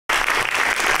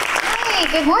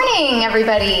Hi, good morning,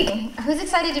 everybody. Who's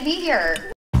excited to be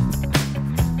here?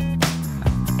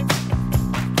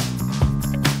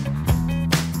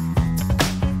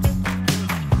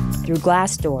 Through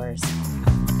glass doors,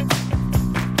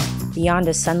 beyond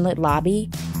a sunlit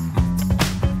lobby,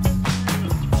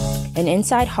 and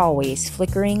inside hallways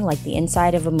flickering like the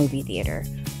inside of a movie theater,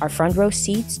 are front row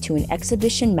seats to an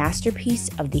exhibition masterpiece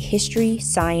of the history,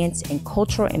 science, and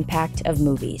cultural impact of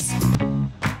movies.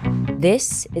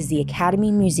 This is the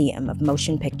Academy Museum of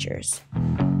Motion Pictures.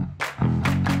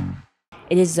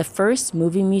 It is the first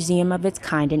movie museum of its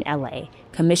kind in LA,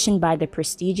 commissioned by the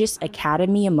prestigious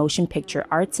Academy of Motion Picture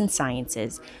Arts and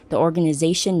Sciences, the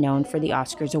organization known for the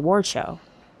Oscars award show.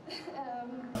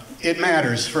 It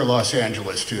matters for Los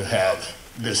Angeles to have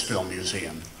this film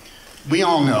museum. We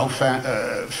all know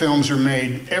films are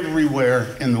made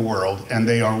everywhere in the world, and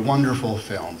they are wonderful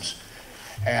films.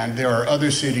 And there are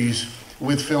other cities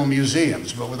with film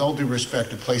museums, but with all due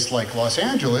respect, a place like Los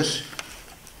Angeles,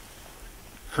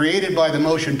 created by the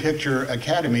Motion Picture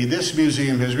Academy, this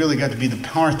museum has really got to be the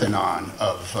Parthenon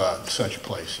of such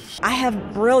places. I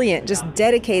have brilliant, just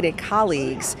dedicated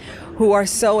colleagues who are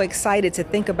so excited to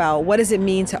think about what does it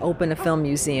mean to open a film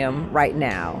museum right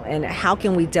now, and how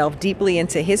can we delve deeply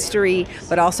into history,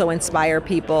 but also inspire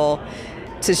people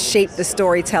to shape the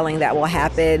storytelling that will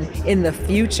happen in the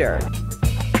future.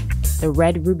 The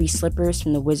red ruby slippers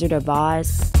from The Wizard of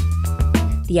Oz,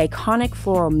 the iconic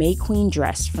floral May Queen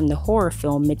dress from the horror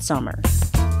film Midsommar.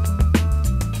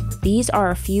 These are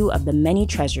a few of the many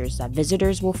treasures that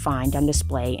visitors will find on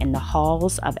display in the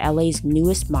halls of LA's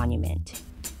newest monument.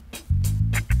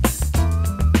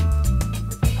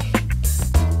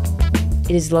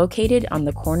 It is located on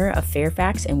the corner of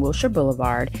Fairfax and Wilshire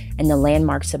Boulevard and the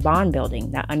landmark Saban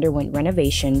building that underwent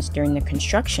renovations during the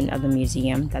construction of the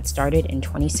museum that started in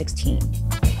 2016.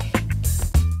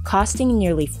 Costing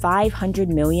nearly $500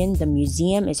 million, the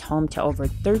museum is home to over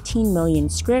 13 million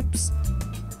scripts,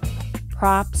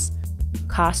 props,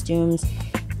 costumes,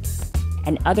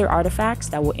 and other artifacts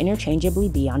that will interchangeably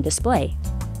be on display.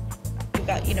 We've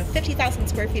got, 50,000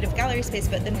 square feet of gallery space,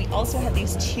 but then we also have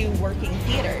these two working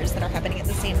theaters that are happening at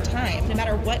the same time. No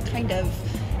matter what kind of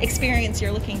experience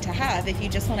you're looking to have, if you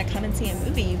just want to come and see a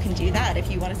movie, you can do that.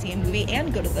 If you want to see a movie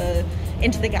and go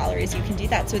into the galleries, you can do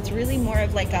that. So it's really more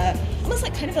of almost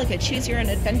like a choose your own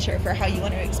adventure for how you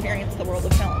want to experience the world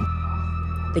of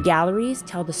film. The galleries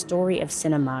tell the story of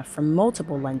cinema from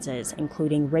multiple lenses,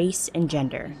 including race and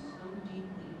gender.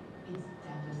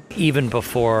 Even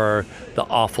before the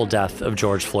awful death of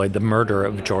George Floyd, the murder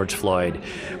of George Floyd,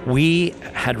 we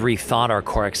had rethought our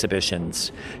core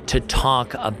exhibitions to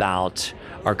talk about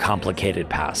our complicated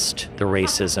past, the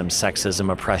racism, sexism,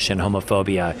 oppression,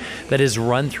 homophobia that is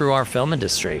run through our film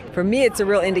industry. For me, it's a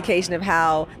real indication of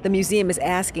how the museum is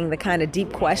asking the kind of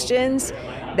deep questions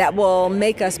that will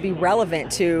make us be relevant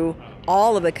to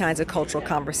all of the kinds of cultural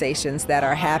conversations that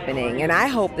are happening. And I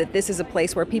hope that this is a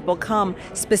place where people come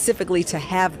specifically to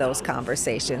have those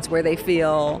conversations, where they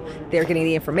feel they're getting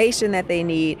the information that they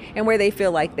need, and where they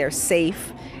feel like they're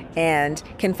safe and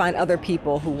can find other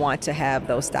people who want to have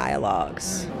those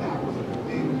dialogues.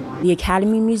 The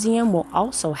Academy Museum will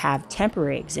also have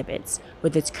temporary exhibits,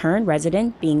 with its current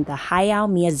resident being the Hayao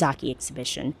Miyazaki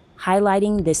exhibition,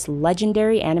 highlighting this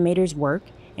legendary animator's work,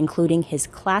 including his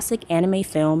classic anime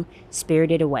film,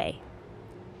 Spirited Away.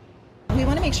 We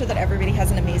want to make sure that everybody has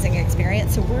an amazing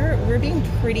experience, so we're being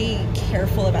pretty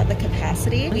careful about the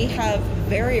capacity. We have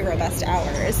very robust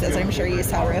hours, as I'm sure you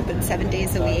saw. We're open 7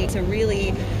 days a week, so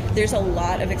really there's a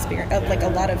lot of experience, a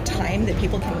lot of time that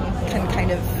people can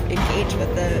kind of engage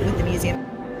with the museum.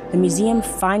 The museum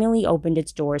finally opened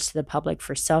its doors to the public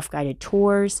for self-guided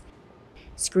tours,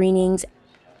 screenings,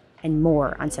 and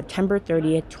more on September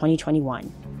 30th,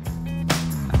 2021.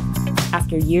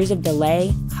 After years of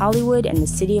delay, Hollywood and the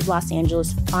city of Los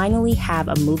Angeles finally have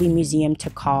a movie museum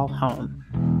to call home.